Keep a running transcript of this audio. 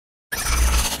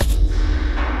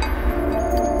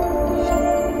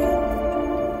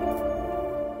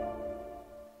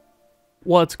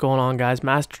What's going on, guys?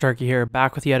 Master Turkey here,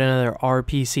 back with yet another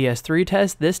RPCS3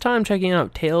 test, this time checking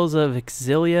out Tales of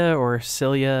Xillia or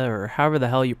Xillia or however the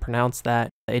hell you pronounce that.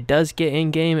 It does get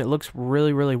in-game, it looks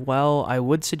really well. I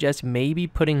would suggest maybe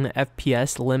putting the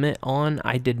FPS limit on.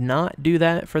 I did not do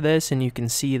that for this, and you can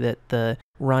see that the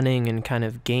running and kind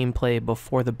of gameplay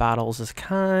before the battles is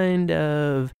kind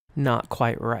of not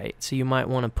quite right. So you might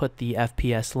want to put the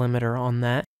FPS limiter on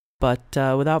that. But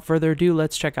without further ado,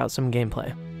 let's check out some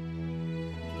gameplay.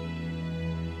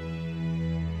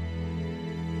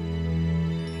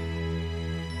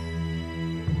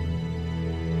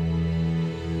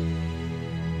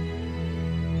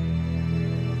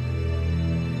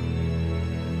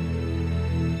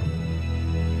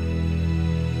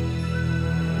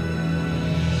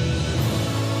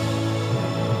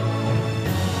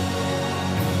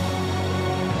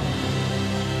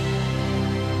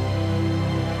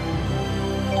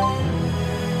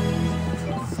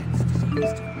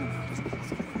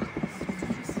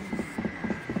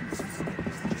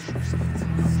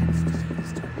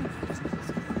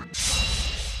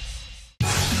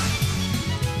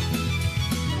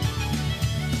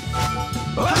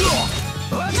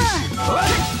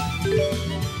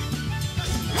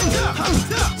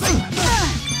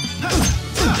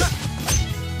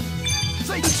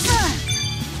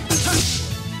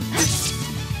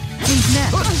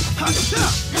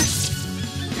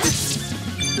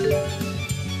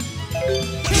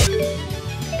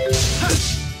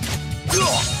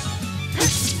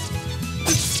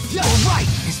 Alright!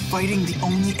 Is fighting the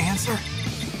only answer?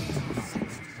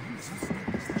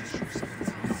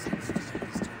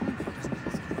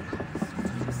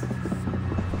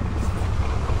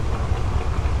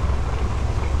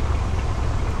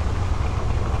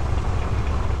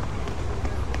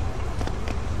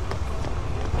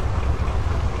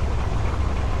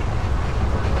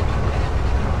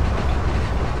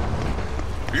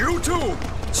 You two!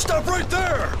 Stop right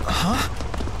there! Huh?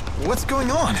 What's going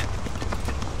on?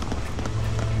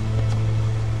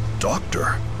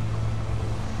 Doctor?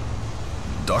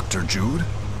 Dr. Jude?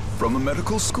 From a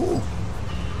medical school?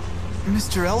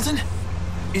 Mr. Eldon?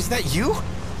 Is that you?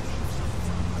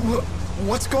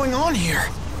 What's going on here?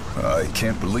 I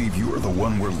can't believe you are the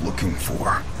one we're looking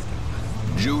for.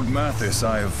 Jude Mathis,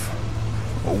 I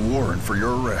have a warrant for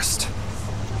your arrest.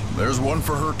 There's one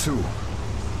for her too.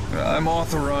 I'm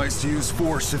authorized to use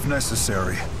force if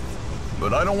necessary,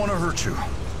 but I don't want to hurt you.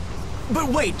 But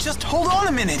wait, just hold on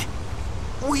a minute!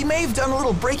 We may have done a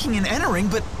little breaking and entering,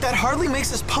 but that hardly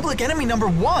makes us public enemy number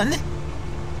one.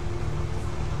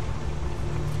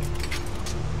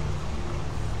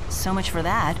 So much for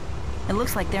that. It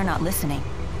looks like they're not listening.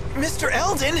 Mr.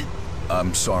 Eldon!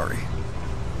 I'm sorry,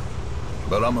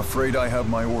 but I'm afraid I have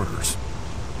my orders.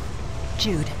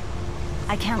 Jude,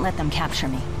 I can't let them capture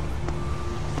me.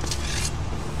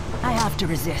 I have to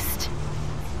resist.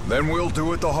 Then we'll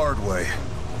do it the hard way.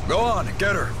 Go on,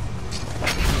 get her.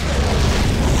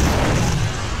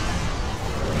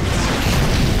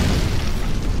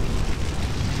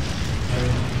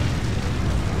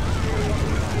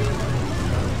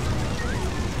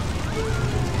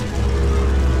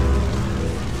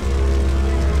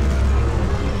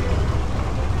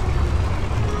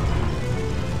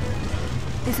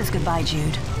 This is goodbye,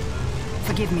 Jude.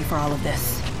 Forgive me for all of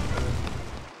this.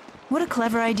 What a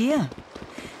clever idea.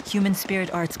 Human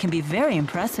spirit arts can be very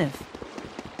impressive.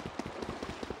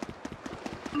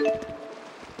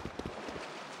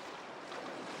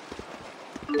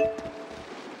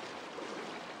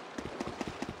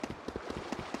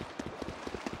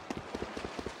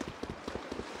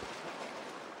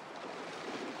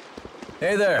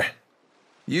 Hey there.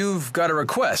 You've got a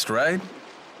request, right?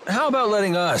 How about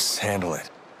letting us handle it?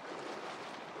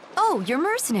 Oh, you're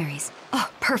mercenaries.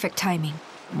 Oh, perfect timing.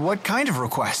 What kind of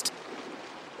request?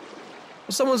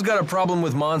 Someone's got a problem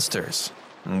with monsters,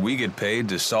 and we get paid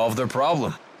to solve their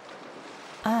problem.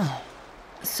 Oh,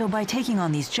 so by taking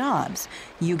on these jobs,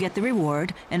 you get the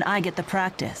reward and I get the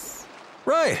practice.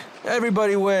 Right,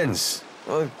 everybody wins.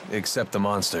 Well, except the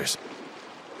monsters.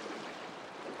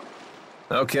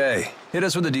 Okay, hit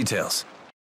us with the details.